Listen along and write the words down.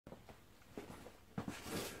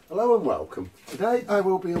Hello and welcome. Today I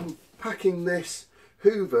will be unpacking this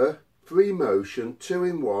Hoover 3-motion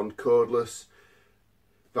 2-in-1 cordless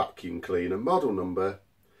vacuum cleaner, model number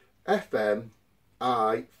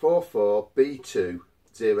fm144b2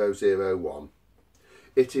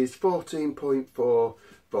 It is 14.4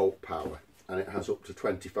 volt power and it has up to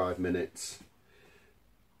 25 minutes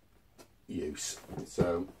use.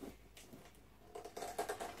 So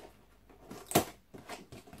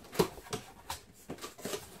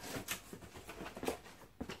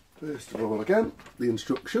first of all, again, the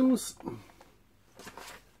instructions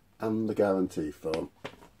and the guarantee form.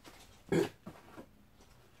 A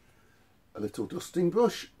little dusting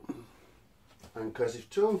brush, adhesive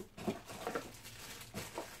tool,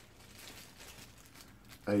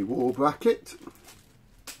 a wall bracket,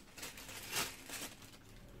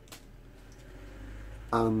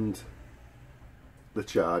 and the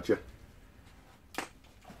charger.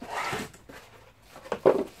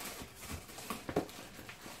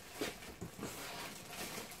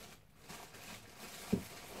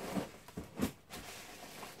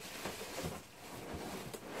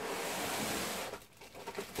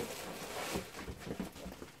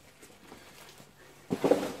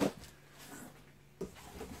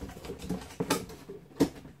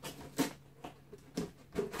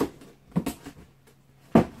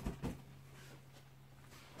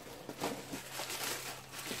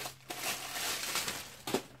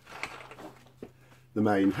 The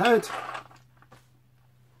main head,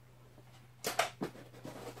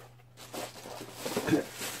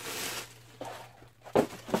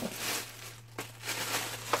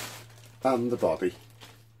 and the body.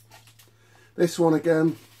 This one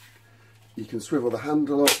again, you can swivel the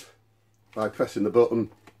handle up by pressing the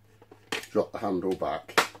button, drop the handle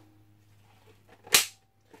back.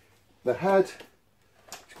 The head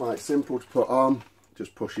is quite simple to put on,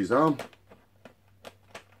 just pushes on.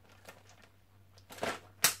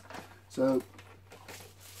 So,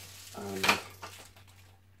 and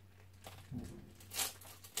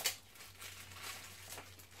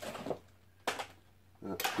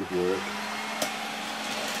that should work.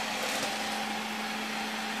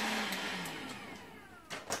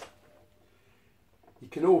 You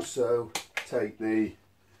can also take the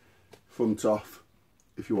front off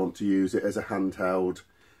if you want to use it as a handheld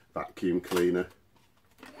vacuum cleaner.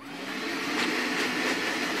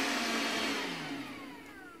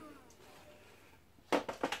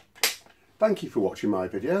 Thank you for watching my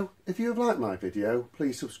video. If you have liked my video,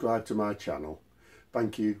 please subscribe to my channel.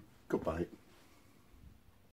 Thank you. Goodbye.